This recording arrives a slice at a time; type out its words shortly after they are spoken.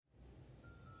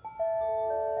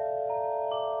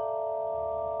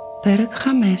פרק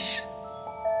 5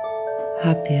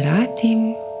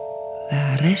 הפירטים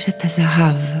והרשת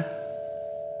הזהב.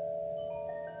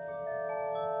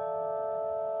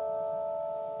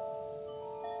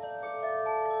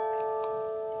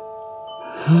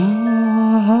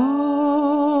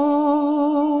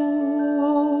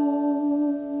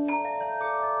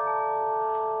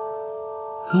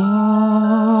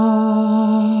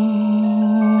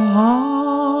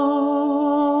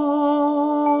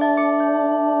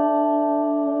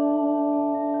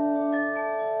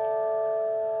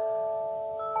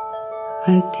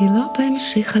 אנטילופה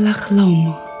המשיכה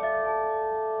לחלום,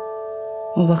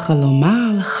 ובחלומה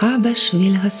הלכה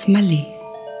בשביל השמאלי.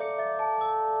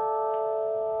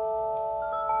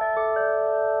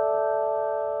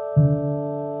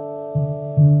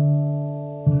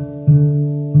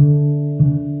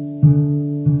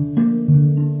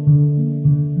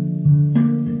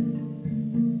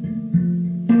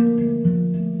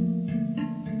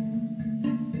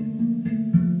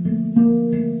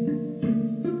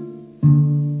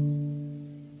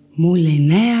 מול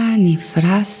עיניה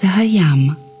נפרס הים.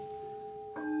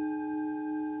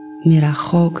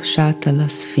 מרחוק שטה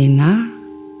לספינה.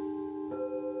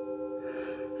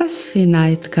 הספינה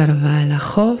התקרבה אל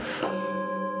החוף,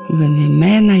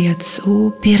 וממנה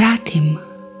יצאו פירטים.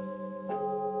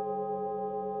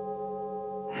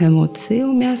 הם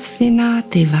הוציאו מהספינה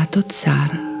תיבת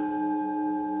אוצר.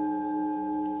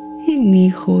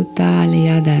 הניחו אותה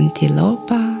ליד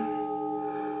האנטילופה,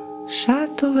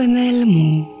 שטו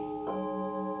ונעלמו.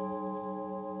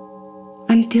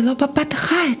 אנטילופה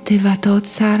פתחה את תיבת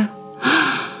האוצר.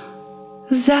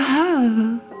 זהב!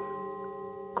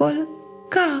 כל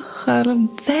כך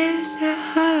הרבה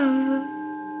זהב!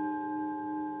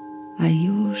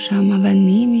 היו שם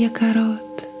אבנים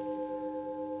יקרות,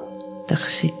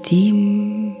 תכשיטים.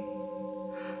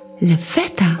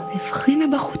 לפתע הבחינה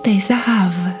בחוטי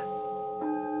זהב.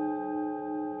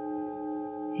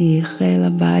 היא החלה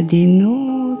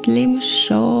בעדינות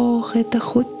למשוך את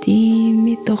החוטים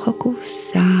מתוך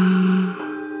הקופסה,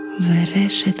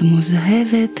 ורשת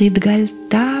מוזהבת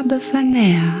התגלתה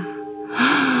בפניה.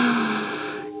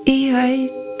 היא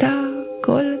הייתה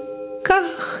כל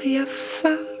כך יפה.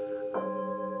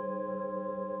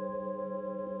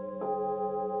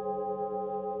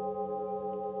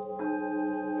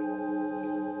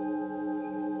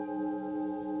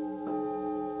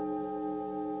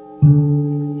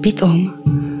 פתאום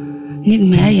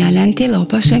נדמה היה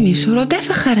לאנטילופה שמישהו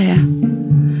רודף אחריה.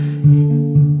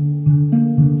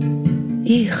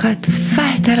 היא חטפה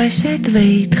את הרשת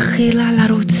והתחילה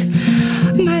לרוץ.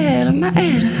 מהר,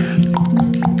 מהר.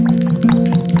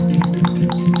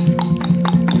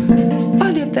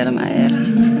 עוד יותר מהר.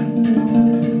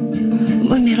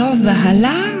 ומרוב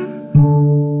בהלה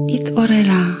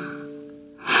התעוררה.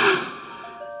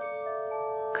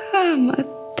 כמה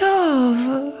טוב.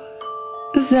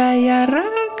 זה היה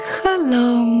רק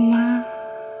חלום.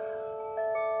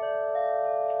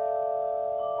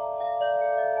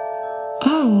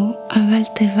 אבל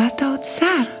תיבת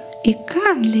האוצר היא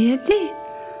כאן לידי.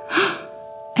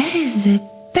 איזה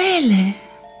פלא.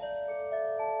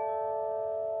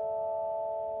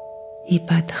 היא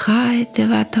פתחה את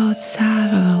תיבת האוצר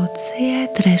והוציאה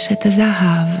את רשת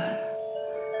הזהב.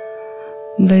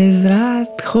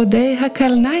 בעזרת חודי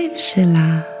הקרניים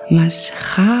שלה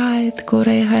משכה את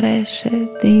קורי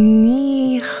הרשת,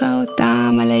 הניחה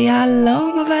אותם על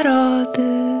יהלום הוורוד.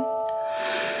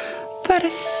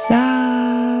 פרסה,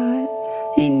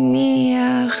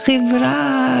 הניעה,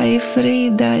 חיברה,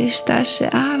 הפרידה,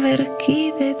 השתעשעה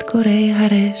והרכידה את קורי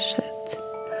הרשת.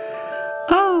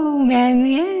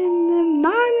 מעניין, מה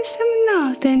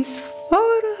מסמנות אין ספור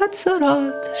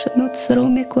הצורות שנוצרו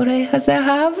מקורי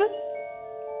הזהב?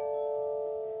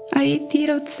 הייתי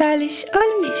רוצה לשאול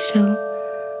מישהו,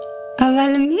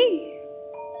 אבל מי?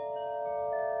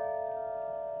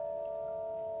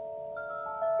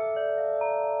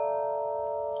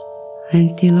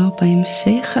 אנטילופה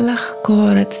המשיכה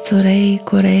לחקור את צורי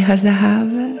קורי הזהב,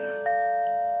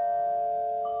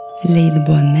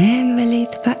 להתבונן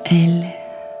ולהתפעל.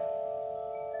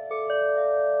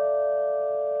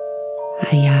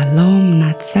 היהלום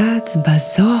נצץ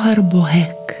בזוהר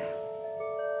בוהק.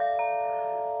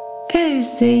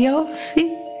 איזה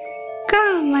יופי,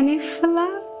 כמה נפלא.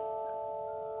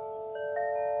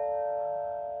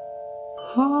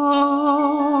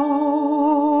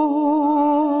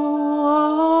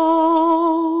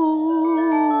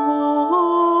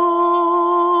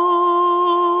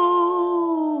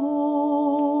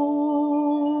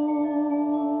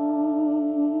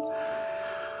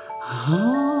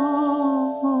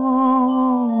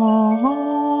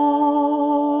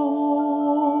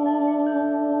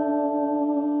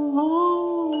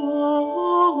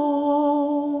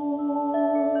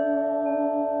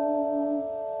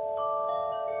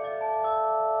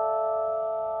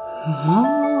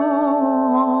 הו